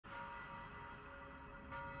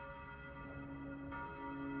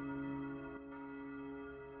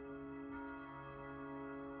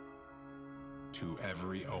To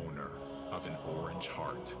every owner of an orange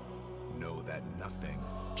heart, know that nothing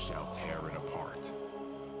shall tear it apart.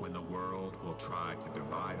 When the world will try to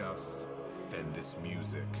divide us, then this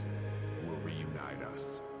music will reunite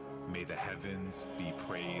us. May the heavens be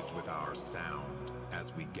praised with our sound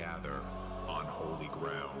as we gather on holy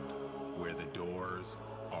ground, where the doors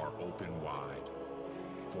are open wide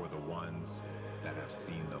for the ones that have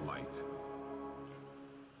seen the light.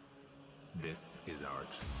 This is our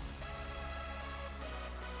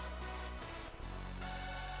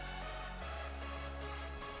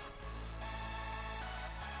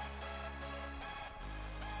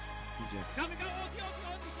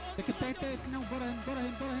Tek, no, bora him. Para.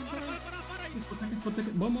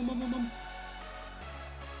 Bom.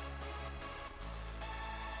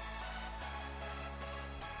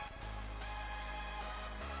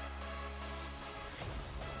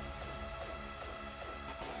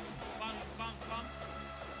 Bang.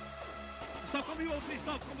 Stop, combo you all three,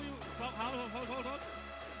 stop, hold.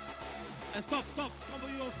 And stop, combo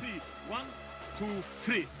you all three. 1, 2,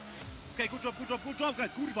 3. Okay, good job, guys,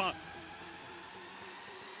 kurwa.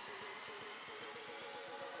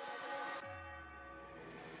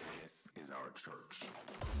 This is our church.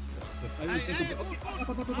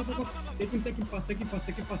 Take him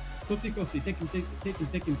fast. Tootsie, take him.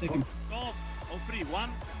 Go, on 3, 1,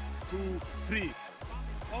 2, 3.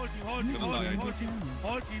 Hold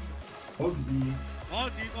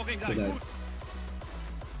him. Okay, guys, good.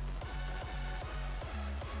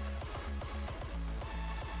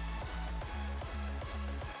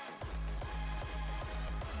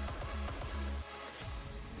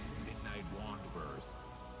 Midnight Wanderers,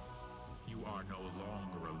 you are no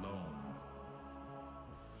longer alone.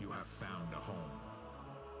 You have found a home.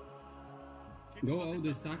 Go out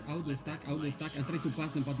the stack, and try to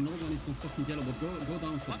pass them, but no one is so fucking yellow, but go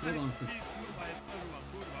downstairs. Okay, go downstairs.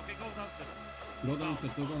 Go down,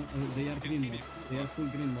 they are green mode, they are full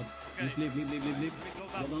green mode. Just leave.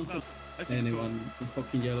 Go downstairs. Anyone,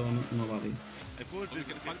 fucking yellow, nobody.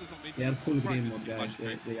 They are full green mode, guys,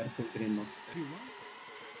 they are full green mode.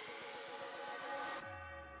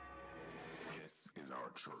 This is our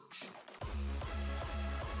church.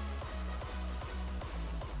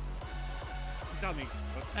 Coming.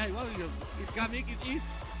 Hey, what are you? It's coming, it is.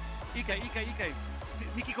 Ike.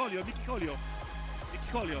 Mickey Colio.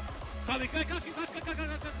 Coming, cut.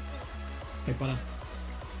 Hey, para.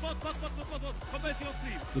 Spot. Conversion on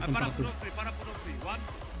 3. Para put on 3. 1,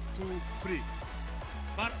 2, 3.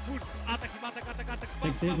 Push. Attack him.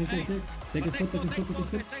 Take a spot.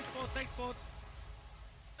 Take spot.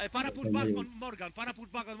 Para push back on Morgan.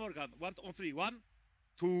 1 on 3. 1,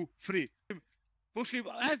 2, 3. Push him.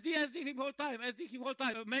 SD him whole time.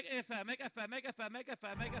 Make FR. Make FR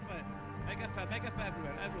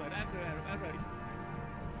everywhere.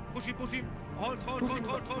 Push him. Hold.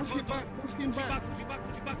 Push him back. Push him back.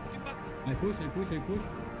 I push.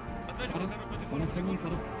 Para second,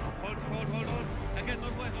 para. Hold. Again,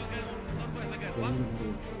 northwest again. 1,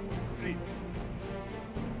 2, 3.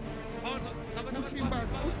 Hold. Push him back.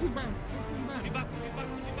 Push him back.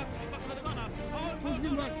 To the mana. Hold. Push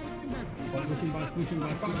him back. Push him back. Push.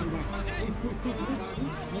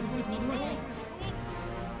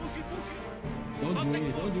 Don't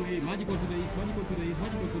do it. Magical to the east. Push him.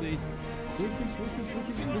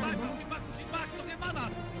 Push him back. To the mana.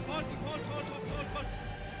 Hold.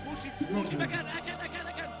 Push him again.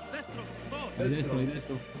 Destro.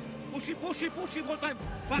 Push him one time.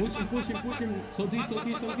 Push him. So this.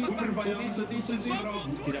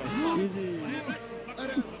 Easy.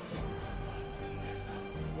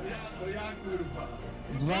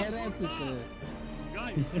 Vai reszty.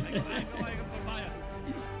 Guys, I go for Maya.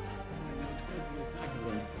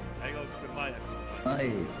 I go for Maya.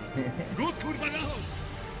 Nice. Good, kurwa, no!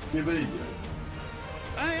 Nie wyjdzie.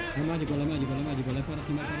 Hey! Magical.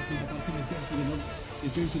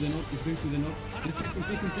 It's going to the north. Just take him,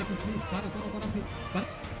 please. Para.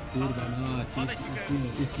 Kurwa, no,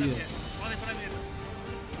 he's here.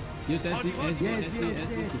 Use SD.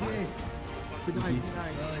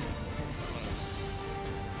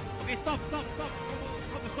 Okay, stop. Stop.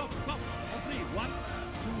 On 3. 1,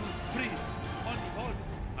 2, 3. Hold.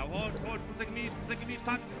 Now hold. Take me,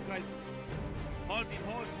 tank this guy. Hold him.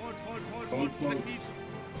 Take me.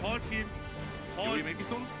 Hold him. Hold. Maybe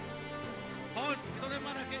soon? Hold. Don't have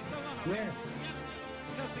mana. Yes.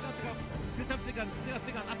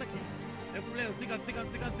 Stigan. Attack him.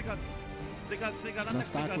 Stigan. Na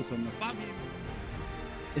staku są. Spam him.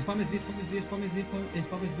 Spam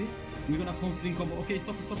SD. We're gonna countering combo. Okay,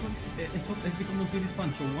 stop. Stop. SD combo to this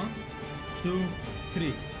punch. 1, 2,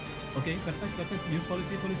 3. Okay, perfect. You follow. He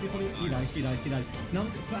died. Now,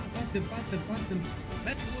 pass them. Magic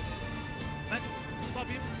wood. Stop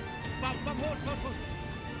him. Spam, hold.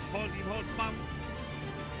 Hold him, spam.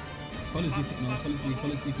 Follow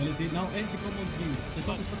Z. Now, as the come on 3.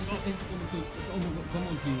 Stop. Come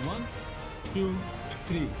on 3. 1, 2,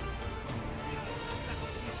 3.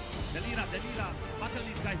 Delira. Battle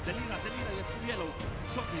lead, guys. Delira. You have two yellow.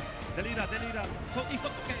 Shock him. Delira. So he's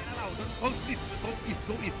not okay now. Go east.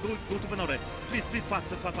 Go to Venore. Split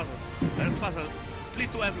faster. Very faster.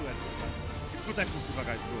 Split to everywhere. Good action,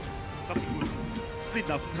 guys. Go. Something good. Split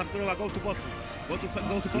now. Go to boxes. Go to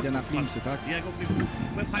boxes. Idę na flimsy, tak? Yeah, go flimsy.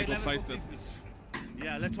 With high level, go flimsy.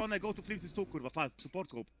 Yeah, let's one go to flimsy too, kurwa, fast. Support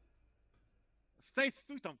group.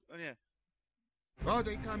 Stój tam. Nie. Oh,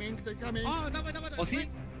 they coming. O, dawaj. Osi?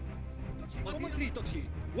 Come on 3, Toxic.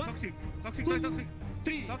 1, Toxic.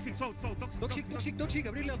 3. Toxic.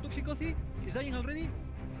 Gabriel, Toxic Osi. He's dying already.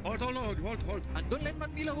 Hold. And don't let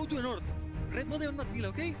Matmila go to the north. Red mode on Matmila,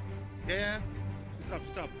 okay? Yeah.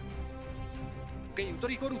 Stop. Okay,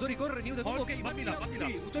 Utori core, renew the combo. Okay, Matmila.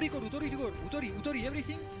 Utori,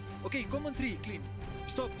 everything. Okay, common 3, clean.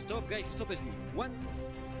 Stop, guys, stop SD. 1,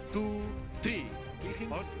 2, 3. Kill him.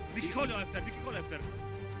 Hold. Mickey call after.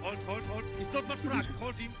 Hold. It's not much frag.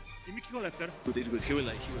 Hold him. Mickey call after. Good, it's good. He will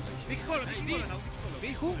die. Mickey call now.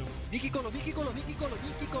 Hey, who? Mickey Colo.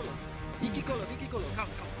 Come.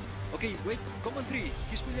 Okay, wait, common 3.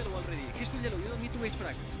 He's full yellow already. You don't need to waste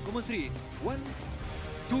frag. Common 3. 1,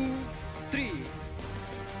 2, 3.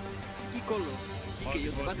 Mickey Colo. Mickey,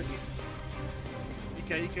 you're the battle list.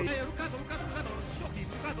 Hey, Rucado. Shock him.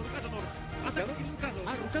 Rucado north. Attack Rucado.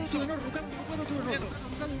 Rucado to the north. Rucado to the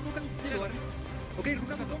north. Okay,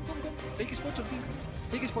 Rucado, come. Take a spot, something.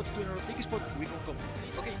 Take a spot to the north. We can come.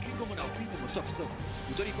 Okay, clean combo now. Stop.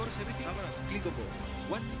 Utori course, everything. Clean combo.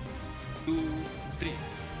 1, 2, 3.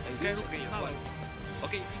 Okay, now.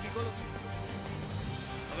 Okay, Mickey Colo.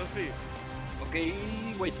 Number 3. Okay,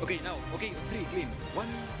 wait. Okay, now. Okay, on 3, clean. 1,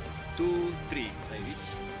 2, 3. I reach.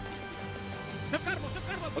 Step Carbo.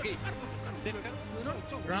 Okay. Then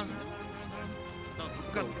Run. No,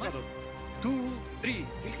 Rucado. 2, 3.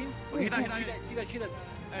 Kill him. Okay, he died.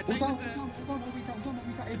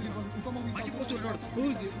 Magic go to the north.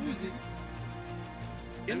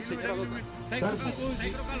 Take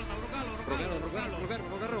Rogalo.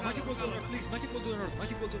 Magic go to the north, please. Magic go to the north.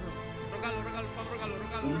 Rogalo.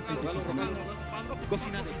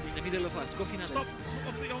 Coffin in the middle of us. Coffin Stop.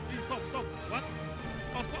 What?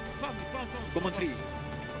 Oh, stop. Come on 3.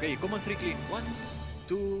 Okay, come on 3 clean. 1,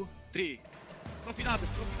 2, 3. Coffin.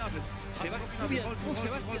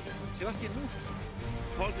 Sebastian, move.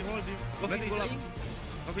 Hold him. Coffin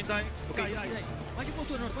dying. Okay, Magic go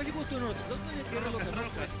to the north. Don't let the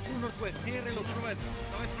northwest. To northwest. Northwest.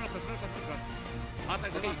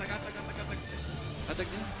 Attack. Attack them.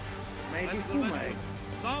 Maybe two, mate.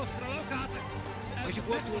 No, Straloka attack. Magic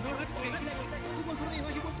go to the north. Okay, Magic go for me.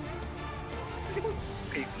 Magic go to.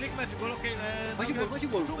 Okay, Click Magic Ball, okay. Magic Ball.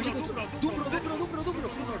 Dumbro.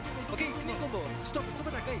 Okay, clean combo. Stop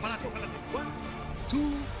attack, guys. Palate. 1,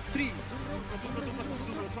 2, 3.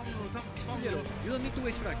 You don't need to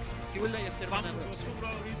waste frag. He will die after 1 hour.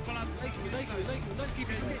 Like keep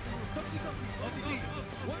it. Toxic.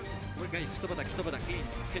 Wait, guys, stop attack. Clean.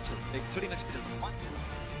 Headshot. Sorry, next period. 1,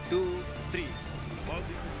 2, 3.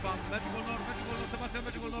 Magical North, Sebastian,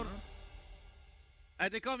 Magical North.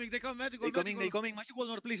 They coming, Magical. They coming. Magical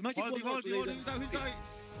North, please. Magical North. Hold him, he'll die.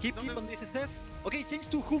 Keep on this SF. Okay, change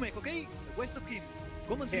to Humek, okay? West of him.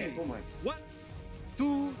 Come on, 3. 1,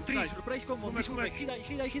 2, 3. Surprise combo. Humek. He die.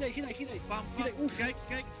 Bam. Oof. Cake.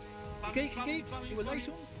 He will die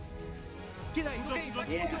soon. He died. Okay,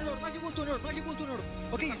 Magical to North.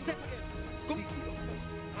 Okay, step again. Come.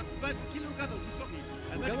 Kill Rucado, you shock him.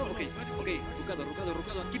 Okay. Rucado.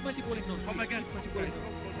 Keep Magical in North. Come again. Come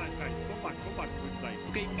back.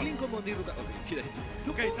 Okay, clean combo on the Rucado. Okay, he died.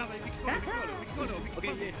 Okay, dawaj, Mikolo.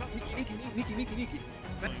 Okay, Mickey.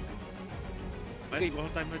 Okay, one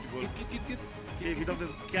time Magical. Keep. Okay, we don't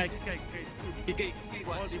have... Cake.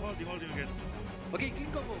 Hold him again. Okay,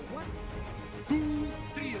 clean combo. 1, 2,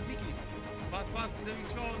 3 on Mickey. Fast, then we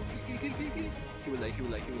show... Kill. He will die.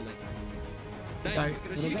 Die.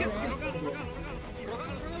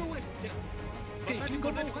 Rogalo went. Okay, clean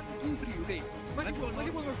combo. 1, 2, 3. Okay.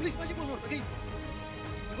 Magical North, please. Magical North. Okay.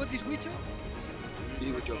 You got this Witcher?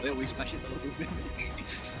 Really good job. We smash it.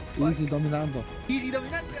 Easy dominando. Easy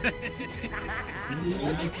dominante. Good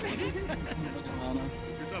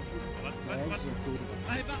job. What? I know what you're gonna do.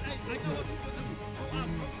 Go up.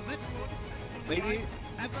 Magical. Maybe.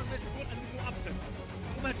 Have a Magical and we go up then.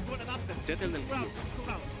 Go Magical and up then. Tell them. 2 rounds.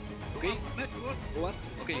 Go Okay. Magic wall. Go up.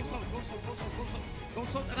 Okay. Go south, go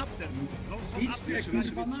south and up there. Go south, Each up there.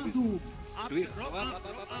 second banado. Up, Do it. drop up,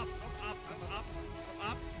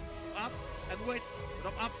 and wait.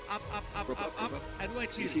 Drop up, and wait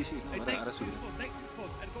here. Sí. And take this spot,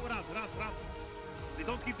 and go around. They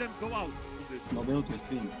don't give them go out. No veo tu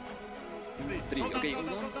stream. Three, Go okay. down,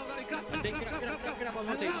 grab. And then grab on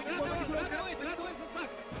Run norte. away from back.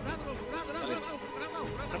 Run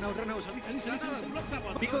Run out. Salí. block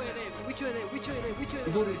someone. Pico ED. Which ED?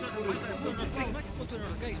 Buri. Magic ball to the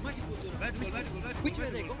north, guys. Magic ball to the north. Magical. Which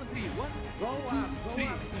ED? Come on, 3, 1. Go up,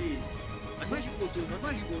 please. And magic ball to the north.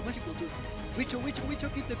 Magic ball. Wicho,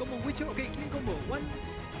 keep the combo. Wicho, okay, clean combo. 1,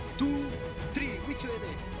 2, 3. Wicho ED.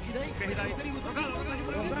 Hidai. Very good. Rogalo.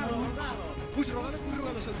 Push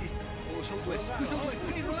Rogalo southeast. O southwest. Push southwest.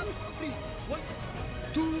 Okay, Rogalo. 3, 1,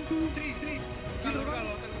 2, 3. Kill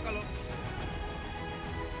Rogalo. Rogalo.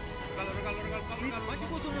 Magic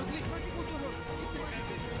ball to the north. Magic ball to the north. Keep the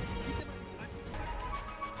magic.